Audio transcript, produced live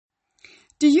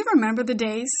Do you remember the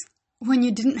days when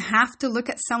you didn't have to look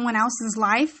at someone else's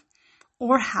life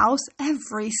or house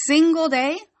every single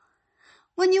day?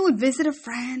 When you would visit a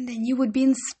friend and you would be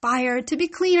inspired to be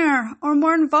cleaner or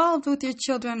more involved with your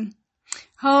children?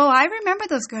 Oh, I remember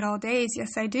those good old days.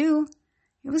 Yes, I do.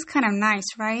 It was kind of nice,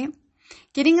 right?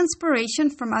 Getting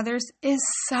inspiration from others is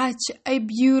such a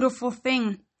beautiful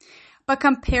thing. But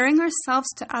comparing ourselves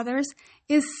to others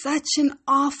is such an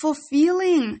awful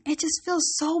feeling. It just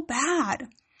feels so bad.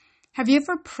 Have you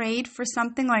ever prayed for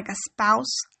something like a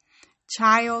spouse,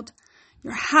 child,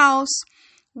 your house,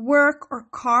 work, or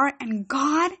car, and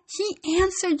God, He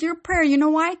answered your prayer? You know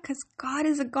why? Because God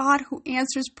is a God who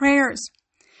answers prayers.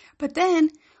 But then,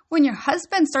 when your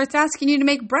husband starts asking you to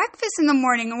make breakfast in the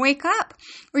morning and wake up,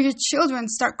 or your children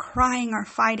start crying or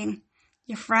fighting,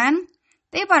 your friend,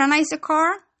 they bought a nicer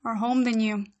car or home than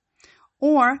you.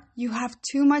 Or you have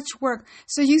too much work,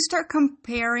 so you start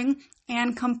comparing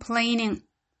and complaining.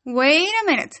 Wait a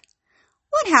minute.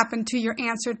 What happened to your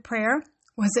answered prayer?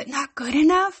 Was it not good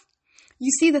enough?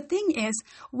 You see, the thing is,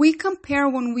 we compare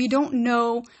when we don't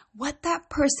know what that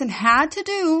person had to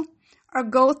do or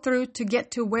go through to get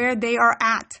to where they are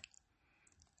at.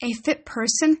 A fit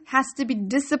person has to be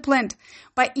disciplined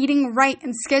by eating right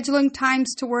and scheduling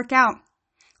times to work out.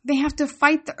 They have to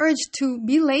fight the urge to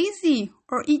be lazy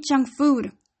or eat junk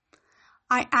food.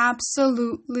 I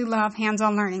absolutely love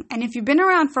hands-on learning. And if you've been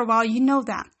around for a while, you know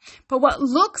that. But what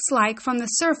looks like from the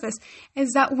surface is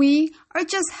that we are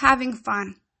just having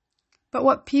fun. But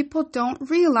what people don't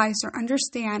realize or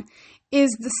understand is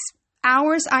the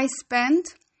hours I spend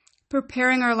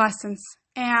preparing our lessons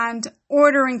and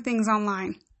ordering things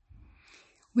online.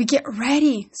 We get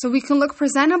ready so we can look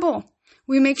presentable.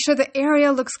 We make sure the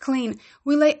area looks clean.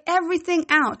 We lay everything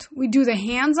out. We do the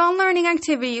hands-on learning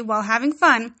activity while having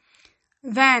fun.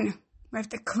 Then we have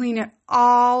to clean it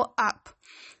all up.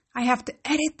 I have to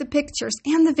edit the pictures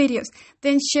and the videos,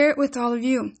 then share it with all of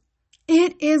you.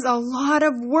 It is a lot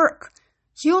of work.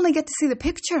 You only get to see the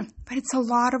picture, but it's a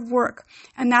lot of work.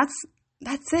 And that's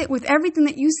it. With everything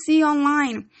that you see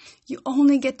online, you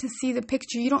only get to see the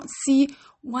picture. You don't see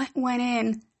what went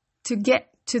in to get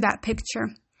to that picture.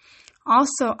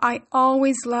 Also, I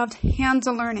always loved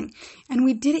hands-on learning, and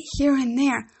we did it here and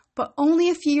there. But only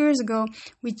a few years ago,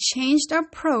 we changed our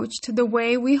approach to the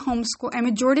way we homeschool, and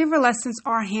majority of our lessons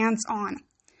are hands-on.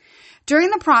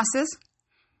 During the process,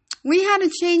 we had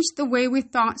to change the way we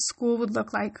thought school would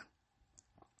look like.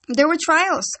 There were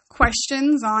trials,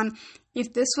 questions on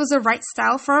if this was the right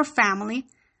style for our family,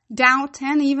 doubt,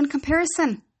 and even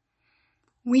comparison.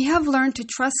 We have learned to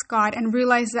trust God and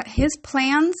realize that His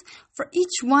plans for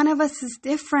each one of us is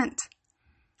different.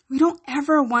 We don't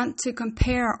ever want to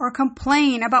compare or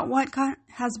complain about what God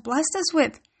has blessed us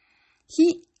with.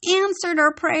 He answered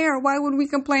our prayer. Why would we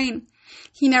complain?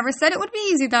 He never said it would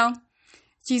be easy, though.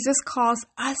 Jesus calls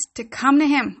us to come to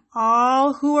Him,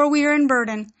 all who are weary and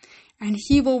burdened, and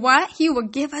He will what? He will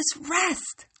give us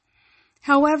rest.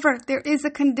 However, there is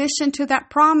a condition to that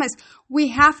promise. We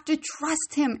have to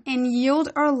trust Him and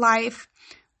yield our life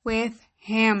with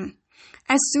Him.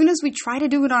 As soon as we try to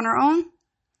do it on our own,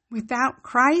 without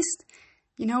Christ,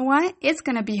 you know what? It's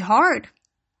going to be hard.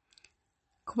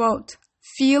 Quote,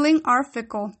 feelings are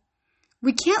fickle.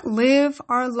 We can't live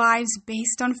our lives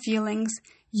based on feelings.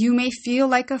 You may feel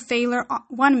like a failure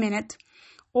 1 minute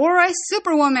or a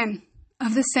superwoman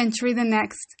of the century the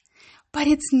next. But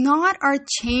it's not our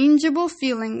changeable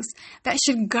feelings that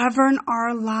should govern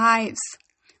our lives.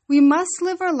 We must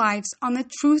live our lives on the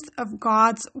truth of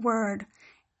God's word.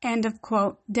 End of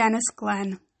quote. Dennis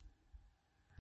Glenn.